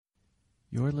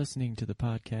You're listening to the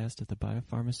podcast of the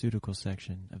Biopharmaceutical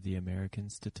section of the American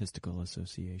Statistical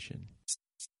Association.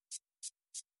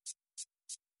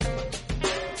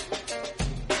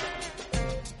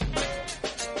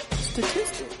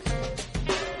 Statistics.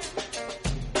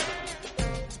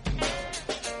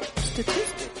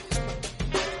 Statistics.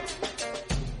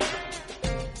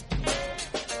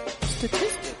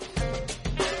 Statistics.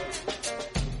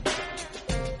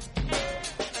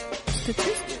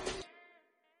 Statistics.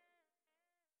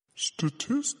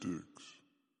 Statistics.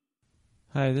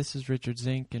 Hi, this is Richard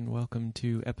Zink, and welcome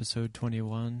to episode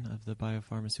 21 of the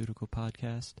Biopharmaceutical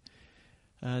podcast.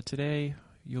 Today,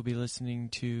 you'll be listening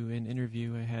to an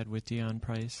interview I had with Dion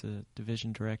Price, a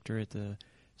division director at the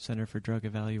Center for Drug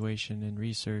Evaluation and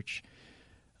Research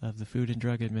of the Food and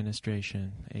Drug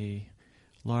Administration, a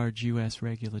large U.S.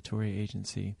 regulatory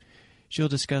agency. She'll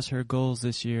discuss her goals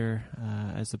this year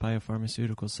as the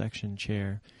Biopharmaceutical section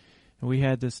chair. And we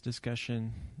had this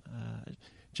discussion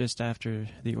just after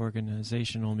the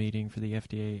organizational meeting for the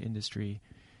FDA industry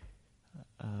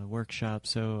workshop,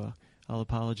 so I'll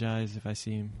apologize if I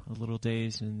seem a little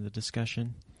dazed in the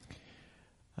discussion.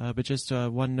 But just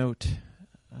one note,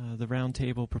 the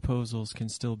roundtable proposals can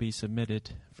still be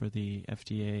submitted for the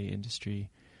FDA industry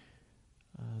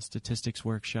statistics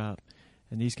workshop,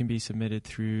 and these can be submitted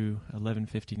through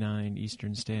 11:59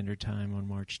 Eastern Standard Time on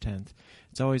March 10th.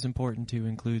 It's always important to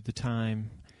include the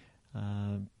time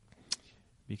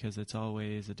because it's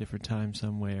always a different time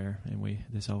somewhere, and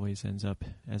this always ends up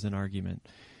as an argument.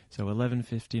 So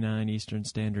 11:59 Eastern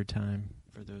Standard Time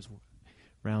for those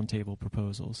roundtable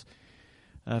proposals.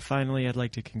 Finally, I'd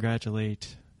like to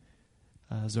congratulate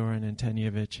Zoran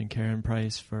Antonievich and Karen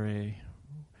Price for a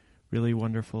really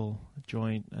wonderful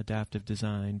joint adaptive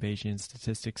design Bayesian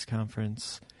statistics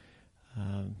conference.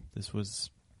 This was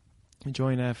a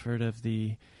joint effort of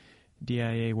the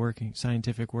DIA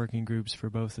scientific working groups for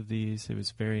both of these. It was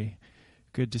very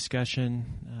good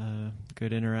discussion,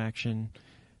 good interaction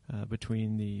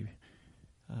between the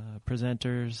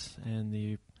presenters and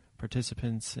the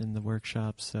participants in the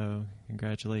workshop, so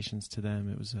congratulations to them.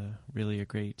 It was really a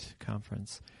great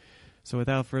conference. So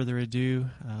without further ado,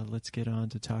 let's get on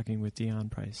to talking with Dion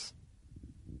Price.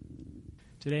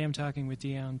 Today I'm talking with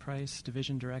Dion Price,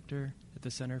 Division Director at the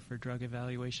Center for Drug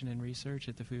Evaluation and Research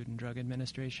at the Food and Drug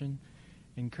Administration,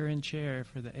 and current Chair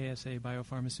for the ASA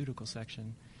Biopharmaceutical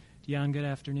section. Dion, good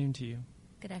afternoon to you.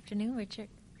 Good afternoon, Richard.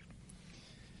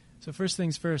 So first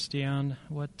things first, Dion,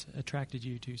 what attracted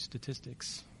you to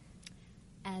statistics?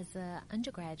 As an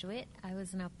undergraduate, I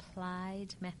was an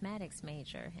applied mathematics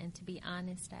major, and to be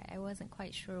honest, I wasn't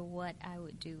quite sure what I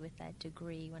would do with that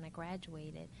degree when I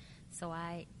graduated, so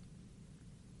I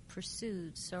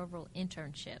pursued several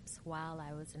internships while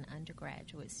I was an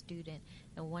undergraduate student,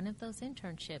 and one of those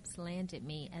internships landed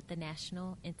me at the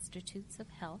National Institutes of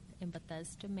Health in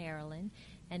Bethesda, Maryland,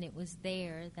 and it was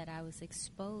there that I was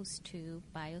exposed to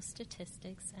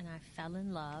biostatistics, and I fell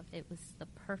in love. It was the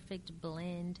perfect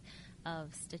blend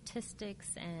of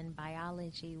statistics and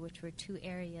biology, which were two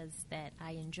areas that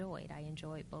I enjoyed. I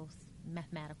enjoyed both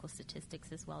mathematical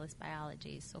statistics as well as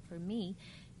biology, so for me,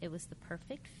 it was the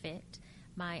perfect fit.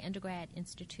 My undergrad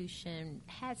institution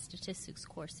had statistics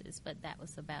courses, but that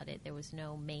was about it. There was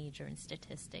no major in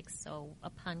statistics. So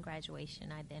upon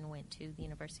graduation, I then went to the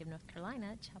University of North Carolina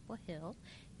at Chapel Hill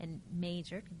and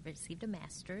received a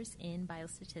master's in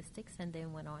biostatistics, and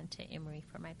then went on to Emory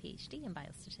for my PhD in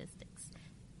biostatistics.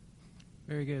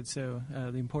 Very good. So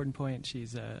the important point,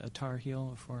 she's a Tar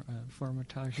Heel, a former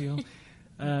Tar Heel.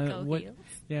 Go Heels.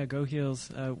 Yeah, Go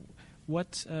Heels.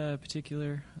 What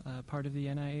particular part of the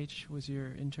NIH was your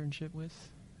internship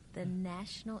with? The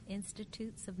National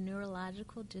Institutes of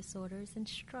Neurological Disorders and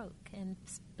Stroke, and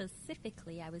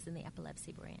specifically I was in the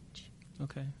epilepsy branch.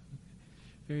 Okay.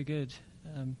 Very good.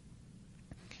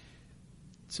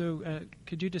 So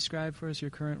could you describe for us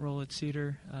your current role at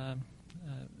CDER,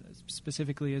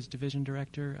 specifically as Division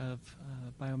Director of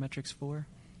Biometrics 4?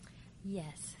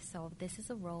 Yes, so this is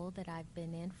a role that I've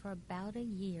been in for about a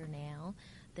year now.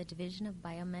 The Division of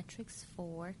Biometrics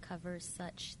 4 covers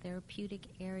such therapeutic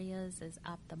areas as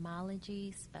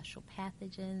ophthalmology, special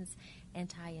pathogens,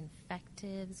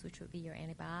 anti-infectives, which would be your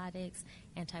antibiotics,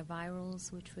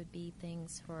 antivirals, which would be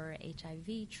things for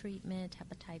HIV treatment,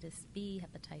 hepatitis B,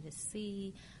 hepatitis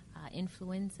C,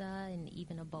 influenza, and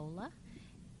even Ebola.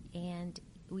 And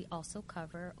we also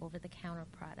cover over-the-counter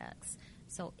products.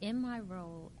 So in my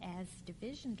role as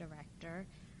Division Director,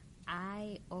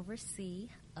 I oversee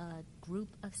a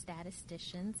group of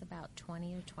statisticians, about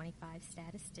 20 or 25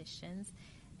 statisticians,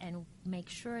 and make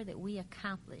sure that we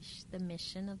accomplish the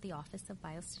mission of the Office of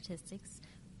Biostatistics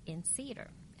in CDER.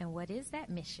 And what is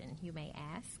that mission, you may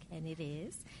ask? And it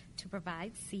is to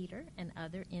provide CEDAR and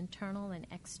other internal and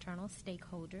external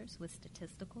stakeholders with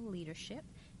statistical leadership,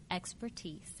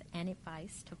 expertise, and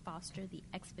advice to foster the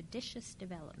expeditious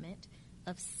development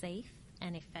of safe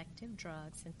and effective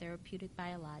drugs and therapeutic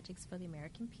biologics for the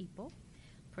American people,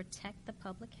 protect the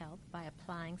public health by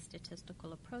applying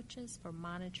statistical approaches for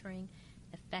monitoring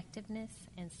effectiveness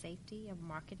and safety of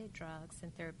marketed drugs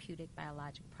and therapeutic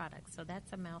biologic products. So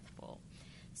that's a mouthful.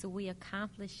 So we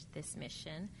accomplished this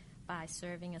mission by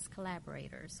serving as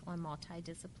collaborators on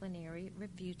multidisciplinary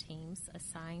review teams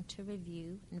assigned to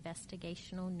review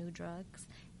investigational new drugs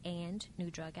and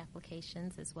new drug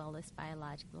applications, as well as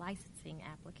biologic licensing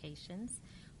applications.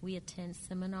 We attend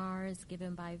seminars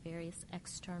given by various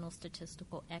external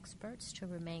statistical experts to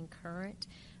remain current.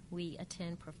 We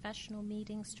attend professional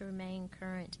meetings to remain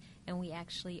current, and we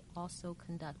actually also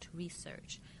conduct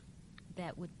research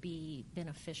that would be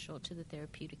beneficial to the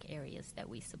therapeutic areas that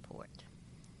we support.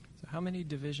 So how many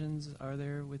divisions are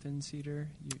there within CEDAR?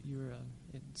 You're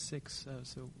in 6,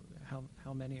 so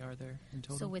how many are there in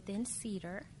total? So within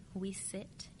CEDAR, we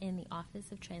sit in the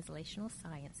Office of Translational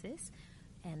Sciences,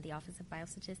 and the Office of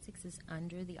Biostatistics is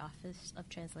under the Office of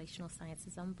Translational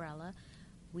Sciences umbrella.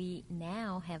 We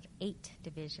now have 8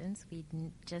 divisions. We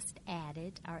just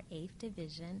added our 8th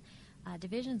division.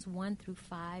 Divisions 1 through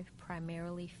 5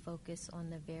 primarily focus on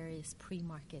the various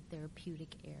pre-market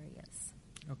therapeutic areas.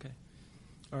 Okay.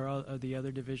 Are the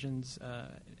other divisions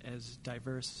as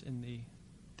diverse in the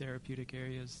therapeutic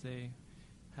areas they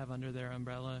have under their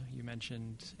umbrella? You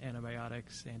mentioned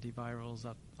antibiotics, antivirals,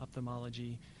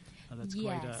 ophthalmology. That's Yes.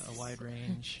 quite a wide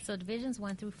range. So divisions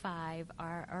 1 through 5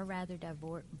 are rather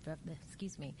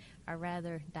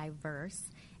diverse,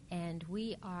 and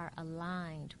we are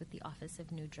aligned with the Office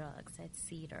of New Drugs at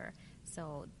CEDAR.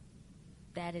 So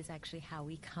that is actually how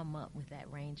we come up with that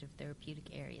range of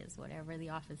therapeutic areas. Whatever the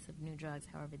Office of New Drugs,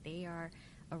 however they are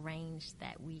arranged,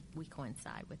 that we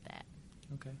coincide with that.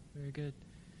 Okay, very good.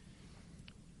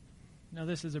 Now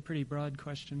this is a pretty broad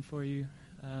question for you.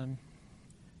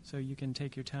 So you can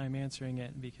take your time answering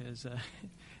it because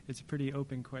it's a pretty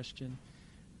open question.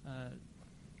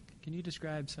 Can you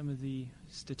describe some of the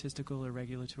statistical or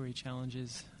regulatory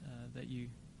challenges that you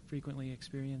frequently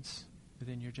experience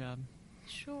within your job?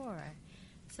 Sure.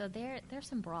 So there's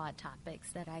some broad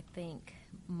topics that I think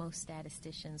most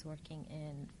statisticians working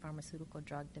in pharmaceutical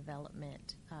drug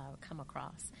development come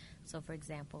across. So, for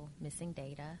example, missing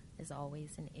data is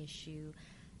always an issue.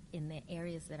 In the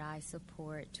areas that I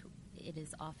support, it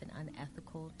is often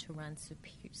unethical to run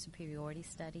superiority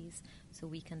studies, so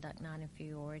we conduct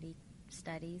non-inferiority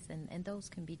studies, and those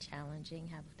can be challenging,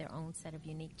 have their own set of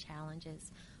unique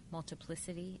challenges.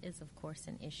 Multiplicity is, of course,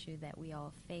 an issue that we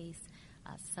all face.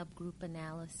 Subgroup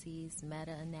analyses,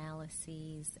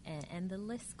 meta-analyses, and the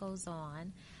list goes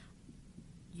on.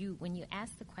 When you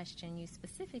asked the question, you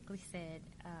specifically said,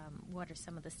 what are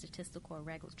some of the statistical or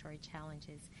regulatory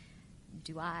challenges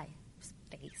do I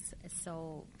face?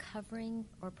 So covering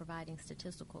or providing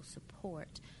statistical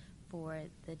support for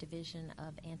the Division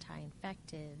of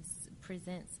Anti-Infectives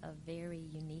presents a very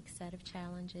unique set of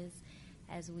challenges.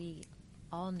 As we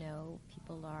all know,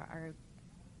 people are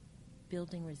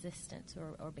building resistance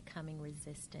or becoming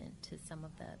resistant to some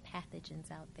of the pathogens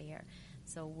out there.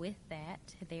 So with that,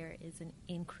 there is an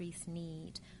increased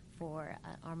need for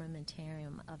an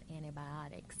armamentarium of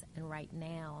antibiotics. And right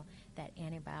now, that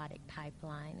antibiotic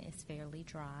pipeline is fairly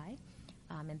dry.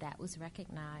 And that was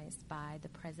recognized by the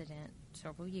president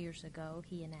several years ago.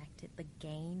 He enacted the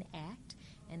GAIN Act,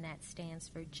 and that stands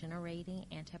for Generating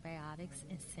Antibiotics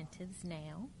Incentives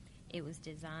Now. It was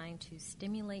designed to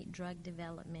stimulate drug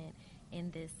development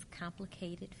in this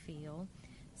complicated field.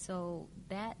 So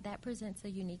that presents a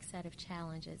unique set of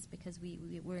challenges because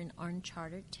we're in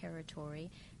uncharted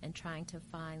territory, and trying to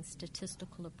find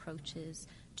statistical approaches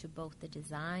to both the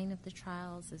design of the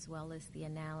trials as well as the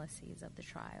analyses of the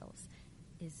trials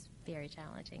is very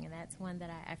challenging, and that's one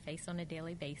that I face on a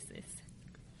daily basis.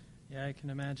 Yeah, I can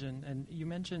imagine. And you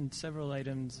mentioned several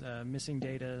items, missing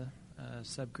data,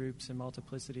 subgroups, and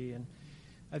multiplicity, and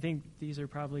I think these are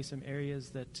probably some areas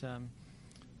that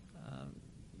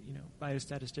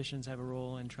biostatisticians have a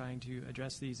role in trying to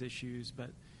address these issues, but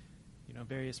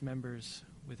various members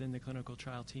within the clinical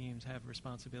trial teams have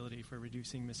responsibility for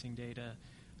reducing missing data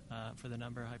for the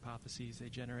number of hypotheses they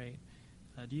generate.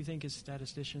 Do you think as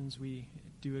statisticians we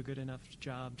do a good enough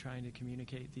job trying to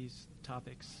communicate these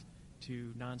topics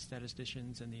to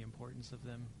non-statisticians and the importance of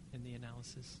them in the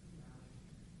analysis?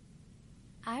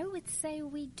 I would say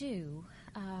we do.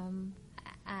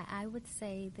 I would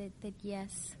say that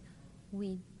yes,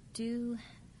 we do,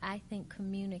 I think,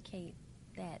 communicate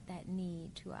that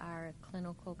need to our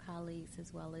clinical colleagues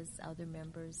as well as other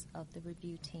members of the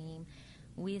review team.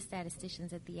 We as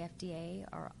statisticians at the FDA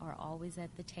are always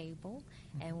at the table,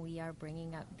 and we are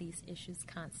bringing up these issues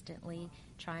constantly,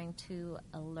 trying to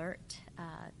alert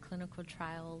clinical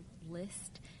trial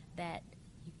list that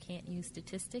you can't use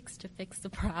statistics to fix the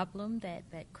problem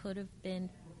that could have been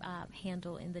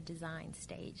handled in the design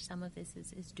stage. Some of this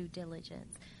is due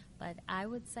diligence. But I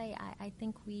would say I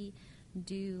think we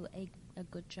do a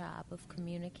good job of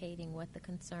communicating what the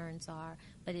concerns are,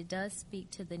 but it does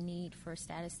speak to the need for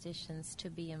statisticians to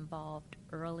be involved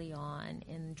early on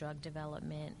in drug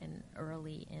development and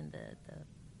early in the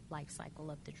life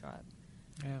cycle of the drug.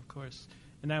 Yeah, of course.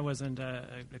 And that wasn't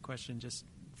a question just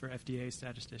for FDA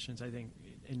statisticians. I think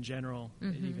in general,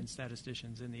 even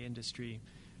statisticians in the industry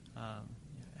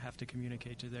have to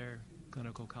communicate to their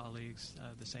clinical colleagues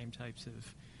the same types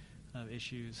of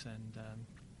issues. And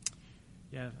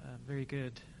very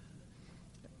good.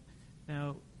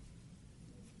 Now,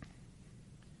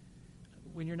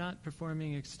 when you're not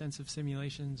performing extensive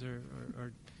simulations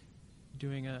or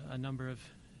doing a number of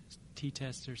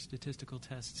t-tests or statistical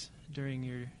tests during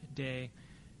your day,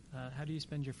 how do you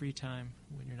spend your free time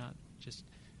when you're not just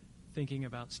thinking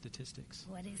about statistics?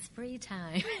 What is free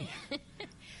time?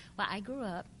 Well, I grew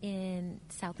up in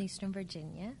southeastern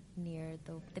Virginia near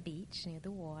the beach, near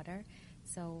the water.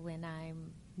 So when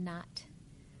I'm not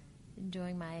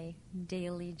doing my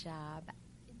daily job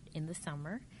in the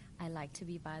summer, I like to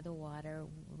be by the water,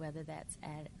 whether that's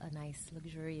at a nice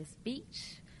luxurious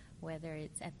beach, whether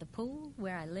it's at the pool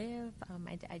where I live.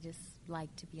 I just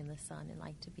like to be in the sun and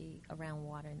like to be around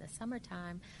water in the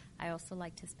summertime. I also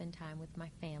like to spend time with my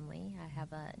family. I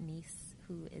have a niece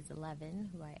who is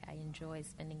 11, who I enjoy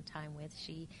spending time with.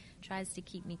 She tries to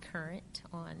keep me current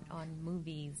on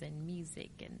movies and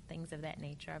music and things of that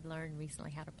nature. I've learned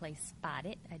recently how to play Spot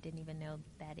It. I didn't even know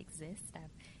that exists. I've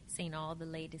seen all the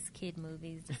latest kid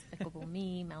movies, Despicable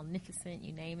Me, Magnificent,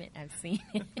 you name it, I've seen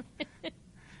it.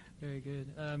 Very good.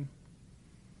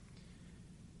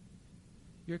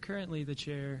 You're currently the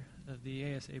chair of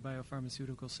the ASA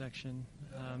Biopharmaceutical section.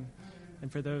 And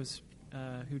for those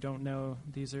who don't know,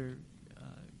 these are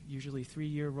usually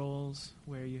 3-year roles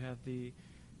where you have the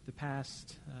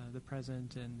past, the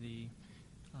present, and the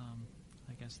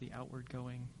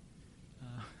outward-going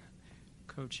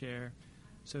co-chair.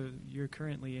 So you're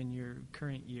currently in your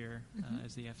current year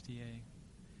as the FDA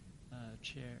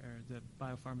chair, or the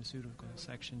biopharmaceutical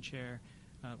section chair.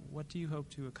 What do you hope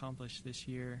to accomplish this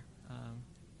year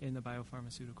in the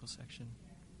biopharmaceutical section?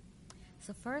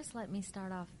 So first, let me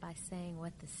start off by saying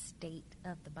what the state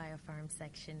of the biopharm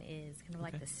section is, kind of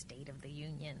like the state of the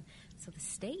union. So the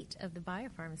state of the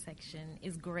biopharm section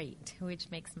is great, which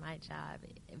makes my job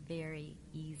very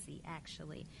easy,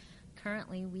 actually.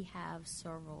 Currently, we have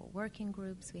several working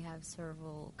groups, we have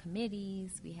several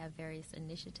committees, we have various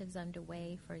initiatives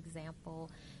underway. For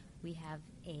example, we have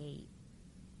a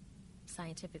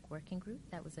scientific working group.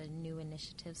 That was a new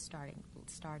initiative started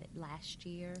last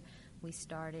year. We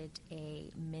started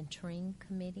a mentoring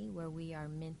committee where we are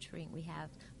mentoring. We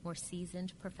have more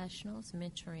seasoned professionals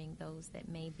mentoring those that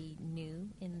may be new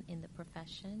in the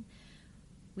profession.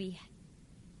 We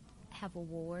have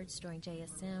awards during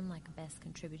JSM, like a Best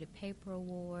Contributed Paper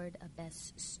Award, a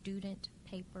Best Student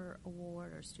Paper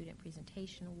Award or Student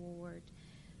Presentation Award.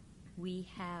 We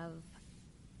have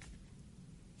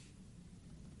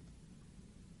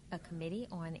a committee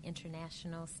on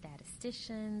international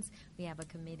statisticians. We have a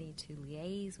committee to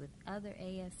liaise with other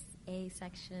ASA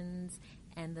sections,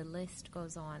 and the list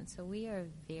goes on. So we are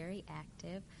very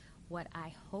active. What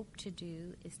I hope to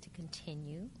do is to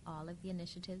continue all of the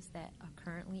initiatives that are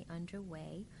currently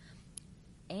underway.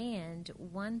 And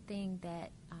one thing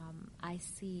that I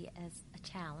see as a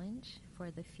challenge for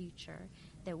the future,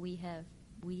 that we have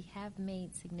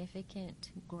made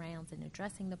significant grounds in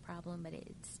addressing the problem, but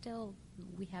it's still,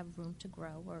 we have room to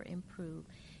grow or improve,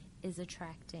 is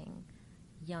attracting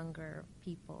younger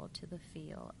people to the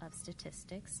field of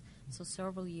statistics. So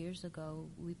several years ago,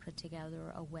 we put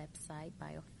together a website,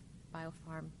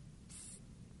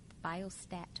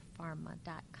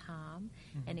 biostatpharma.com,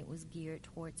 and it was geared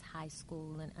towards high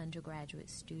school and undergraduate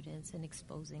students and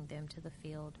exposing them to the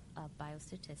field of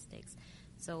biostatistics.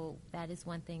 So that is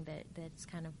one thing that's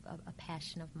kind of a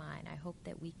passion of mine. I hope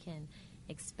that we can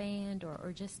expand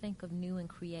or just think of new and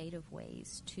creative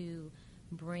ways to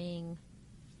bring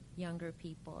younger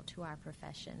people to our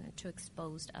profession and to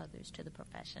expose others to the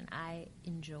profession. I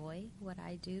enjoy what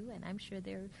I do, and I'm sure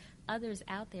there are others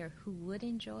out there who would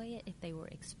enjoy it if they were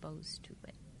exposed to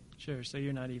it. Sure. So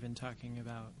you're not even talking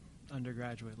about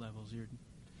undergraduate levels. You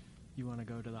want to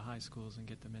go to the high schools and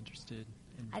get them interested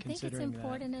in I think it's considering that?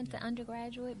 important at the Yeah.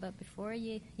 undergraduate, but before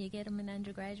you get them in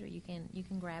undergraduate, you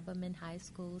can grab them in high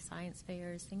school, science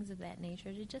fairs, things of that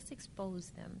nature to just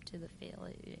expose them to the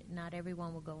field. Not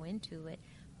everyone will go into it,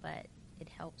 but it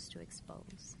helps to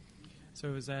expose.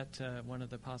 So is that one of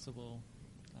the possible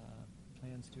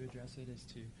plans to address it, is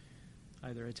to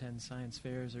either attend science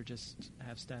fairs or just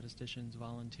have statisticians,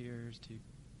 volunteers to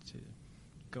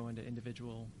go into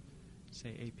individual,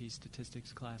 say, AP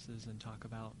statistics classes and talk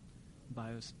about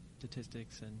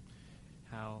biostatistics and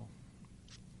how,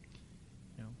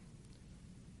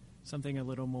 something a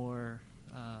little more,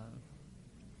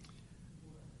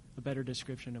 a better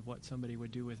description of what somebody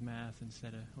would do with math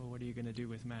instead of, well, what are you going to do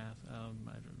with math?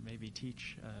 Maybe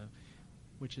teach,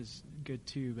 which is good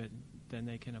too, but then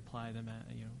they can apply the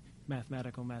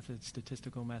mathematical methods,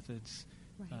 statistical methods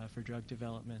Right. for drug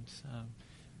development.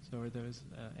 So are those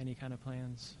any kind of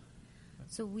plans?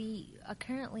 So we are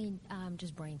currently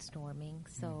just brainstorming.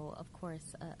 So, of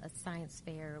course, a science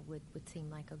fair would seem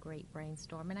like a great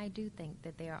brainstorm. And I do think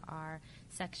that there are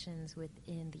sections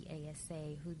within the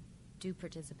ASA who do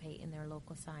participate in their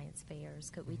local science fairs.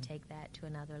 Could we take that to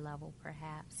another level,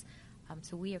 perhaps?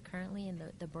 So we are currently in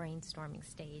the brainstorming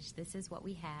stage. This is what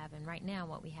we have, and right now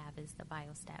what we have is the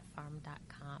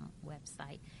biostatfarm.com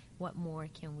website. What more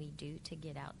can we do to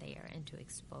get out there and to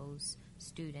expose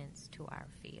students to our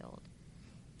field?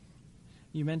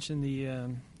 You mentioned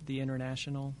the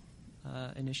international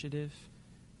initiative.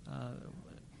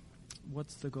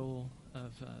 What's the goal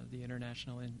of the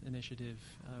international initiative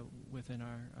within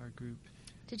our group?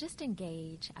 To just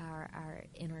engage our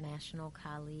international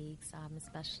colleagues,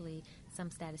 especially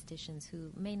some statisticians who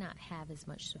may not have as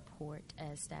much support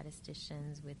as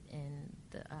statisticians within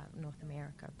the North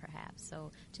America, perhaps.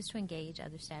 So just to engage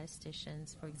other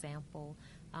statisticians. For example,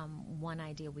 one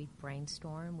idea we've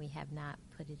brainstormed, we have not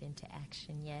put it into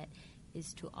action yet,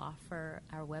 is to offer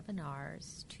our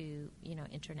webinars to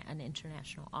an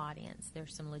international audience.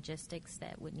 There's some logistics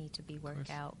that would need to be worked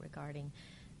out regarding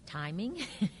timing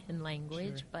and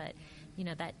language, Sure. but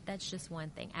that's just one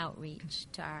thing, outreach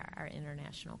to our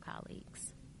international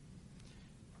colleagues.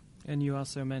 And you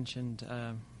also mentioned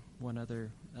one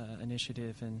other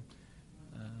initiative in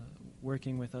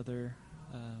working with other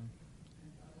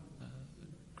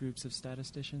groups of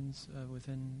statisticians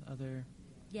within other...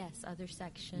 Yes, other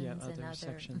sections Yeah, and other other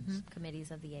sections.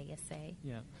 Committees of the ASA.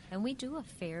 Yeah. And we do a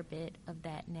fair bit of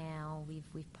that now.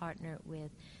 We've partnered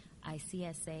with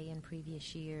ICSA in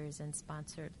previous years and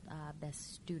sponsored the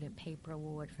Student Paper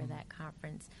Award for that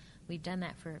conference. We've done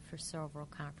that for several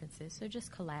conferences, so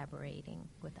just collaborating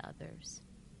with others.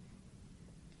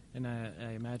 And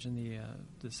I imagine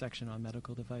the section on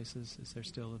medical devices, is there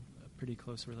still a pretty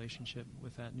close relationship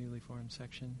with that newly formed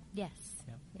section? Yes.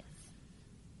 Yeah. Yes.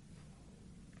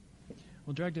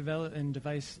 Well, drug and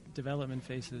device development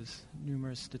faces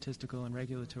numerous statistical and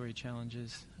regulatory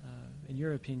challenges. In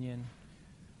your opinion,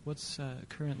 what's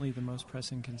currently the most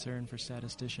pressing concern for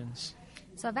statisticians?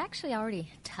 So I've actually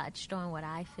already touched on what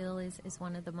I feel is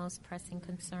one of the most pressing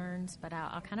concerns, but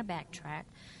I'll kind of backtrack.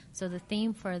 So the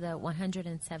theme for the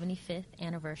 175th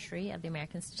anniversary of the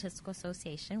American Statistical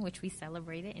Association, which we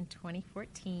celebrated in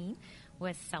 2014,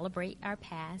 was Celebrate Our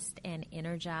Past and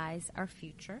Energize Our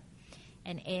Future.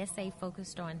 And ASA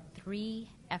focused on 3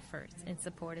 efforts in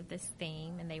support of this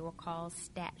theme, and they were called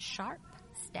Stat Sharp,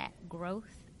 Stat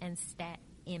Growth, and Stat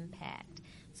Impact.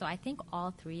 So I think all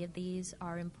 3 of these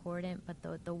are important, but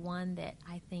the one that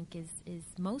I think is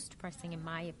most pressing, in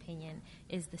my opinion,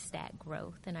 is the stat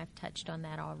growth, and I've touched on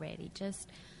that already. Just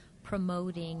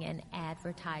promoting and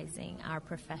advertising our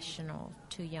professional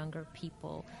to younger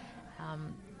people.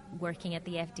 Working at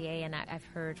the FDA, and I've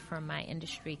heard from my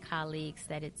industry colleagues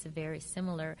that it's very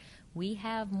similar. We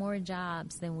have more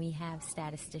jobs than we have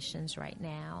statisticians right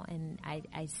now, and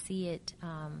I see it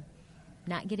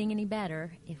not getting any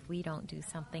better if we don't do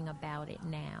something about it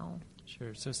now.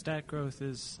 Sure. So stat growth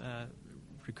is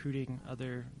recruiting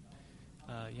other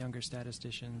younger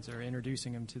statisticians or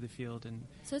introducing them to the field. And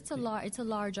So it's a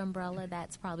large umbrella.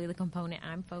 That's probably the component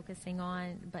I'm focusing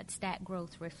on. But stat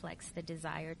growth reflects the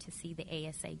desire to see the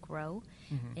ASA grow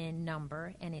in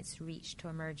number and its reach to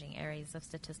emerging areas of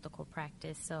statistical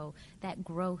practice. So that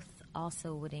growth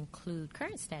also would include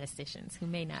current statisticians who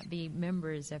may not be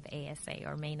members of ASA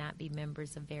or may not be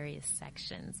members of various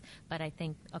sections. But I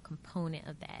think a component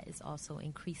of that is also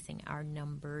increasing our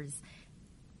numbers,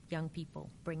 young people,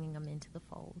 bringing them into the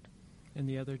fold. And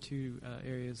the other two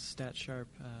areas, StatSharp,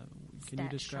 can you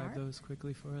describe StatSharp. those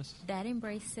quickly for us? That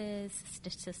embraces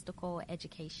statistical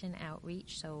education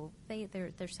outreach, so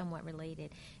they're somewhat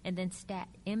related. And then Stat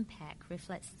Impact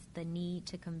reflects the need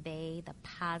to convey the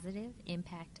positive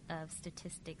impact of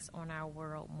statistics on our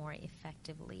world more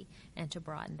effectively and to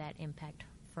broaden that impact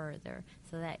further.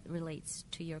 So that relates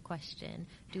to your question,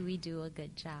 do we do a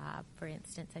good job? For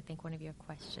instance, I think one of your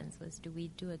questions was, do we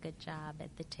do a good job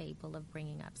at the table of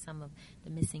bringing up some of the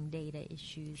missing data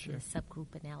issues, Sure. and the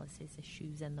subgroup analysis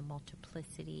issues, and the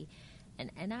multiplicity?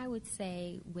 And I would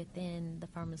say within the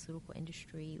pharmaceutical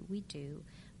industry, we do,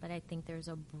 but I think there's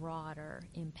a broader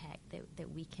impact that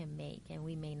we can make, and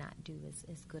we may not do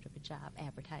as good of a job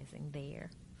advertising there.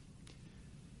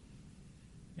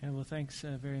 Yeah, well, thanks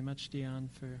very much, Dion,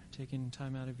 for taking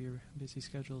time out of your busy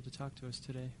schedule to talk to us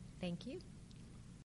today. Thank you.